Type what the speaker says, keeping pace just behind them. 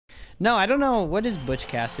No, I don't know. What is Butch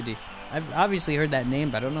Cassidy? I've obviously heard that name,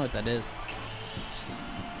 but I don't know what that is.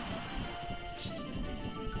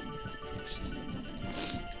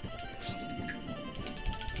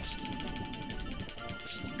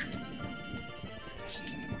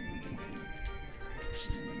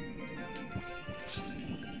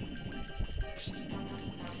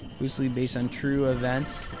 Loosely based on true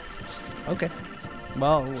events. Okay.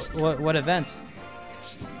 Well, what events?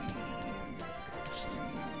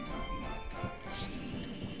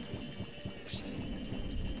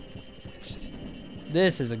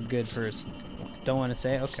 This is a good first. Don't want to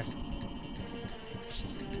say it? Okay.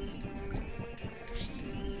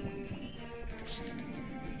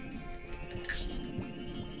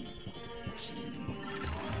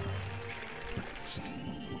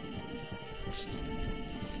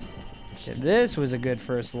 Okay, this was a good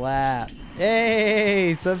first lap.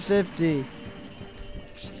 Hey, sub 50.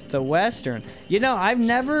 It's a Western. You know, I've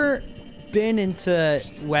never been into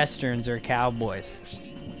Westerns or cowboys.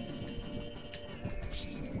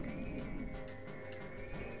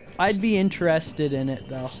 I'd be interested in it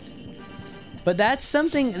though. But that's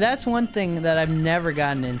one thing that I've never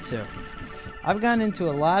gotten into. I've gotten into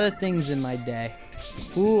a lot of things in my day.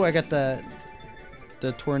 Ooh, I got the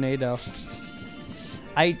tornado.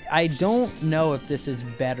 I don't know if this is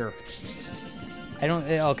better.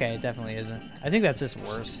 Okay, it definitely isn't. I think that's just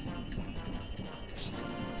worse.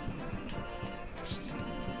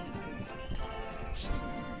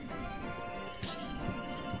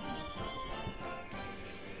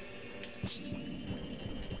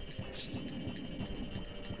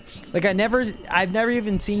 Like I've never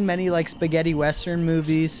even seen many like spaghetti western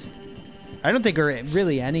movies. I don't think are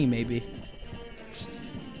really any maybe.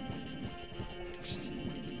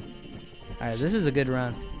 All right, this is a good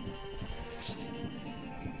run.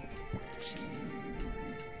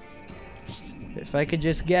 If I could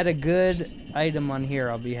just get a good item on here,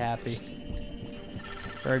 I'll be happy.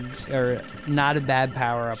 Or not a bad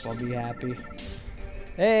power up, I'll be happy.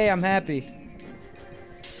 Hey, I'm happy.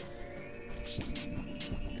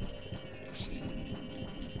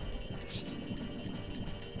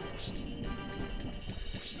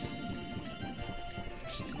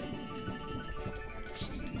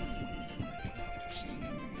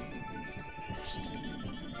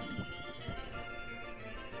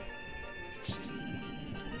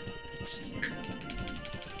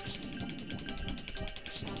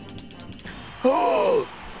 Oh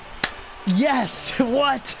yes.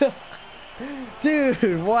 What?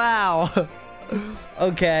 Dude, wow.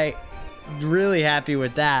 Okay, really happy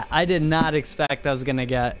with that. I did not expect I was gonna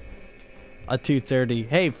get a 230.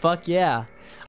 Hey, fuck yeah.